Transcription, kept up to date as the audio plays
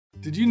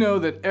Did you know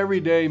that every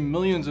day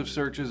millions of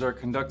searches are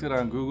conducted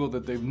on Google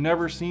that they've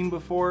never seen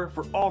before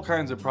for all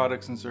kinds of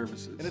products and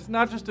services? And it's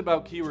not just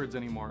about keywords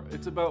anymore,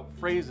 it's about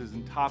phrases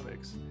and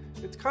topics.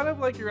 It's kind of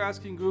like you're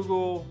asking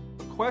Google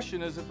a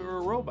question as if it were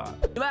a robot.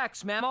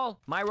 Relax, mammal.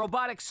 My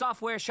robotic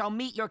software shall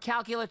meet your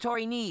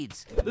calculatory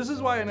needs. This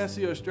is why an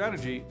SEO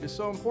strategy is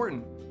so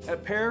important.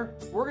 At Pear,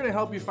 we're going to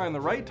help you find the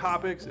right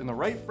topics and the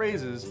right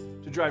phrases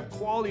to drive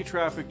quality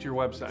traffic to your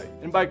website.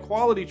 And by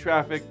quality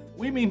traffic,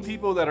 we mean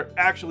people that are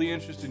actually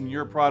interested in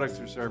your products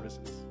or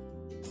services.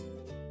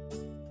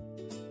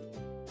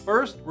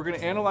 First, we're going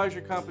to analyze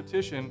your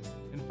competition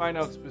and find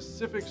out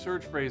specific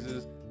search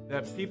phrases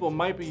that people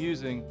might be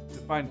using to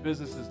find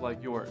businesses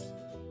like yours.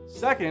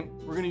 Second,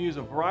 we're going to use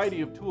a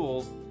variety of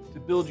tools to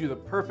build you the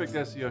perfect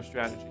SEO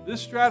strategy. This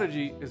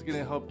strategy is going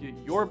to help get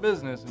your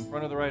business in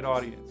front of the right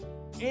audience.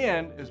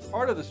 And as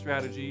part of the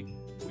strategy,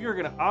 we are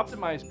going to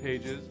optimize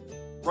pages,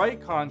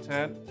 write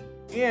content,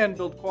 and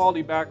build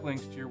quality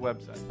backlinks to your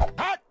website.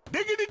 Hot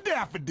diggity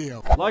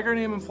daffodil! Like our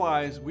name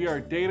implies, we are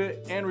data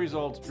and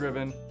results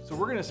driven, so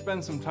we're going to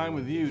spend some time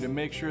with you to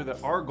make sure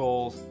that our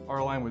goals are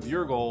aligned with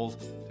your goals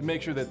to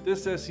make sure that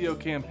this SEO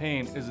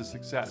campaign is a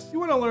success. If you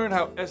want to learn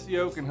how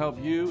SEO can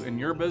help you and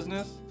your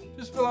business,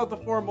 just fill out the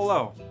form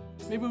below.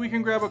 Maybe we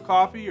can grab a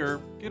coffee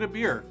or get a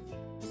beer,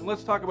 and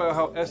let's talk about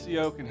how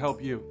SEO can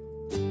help you.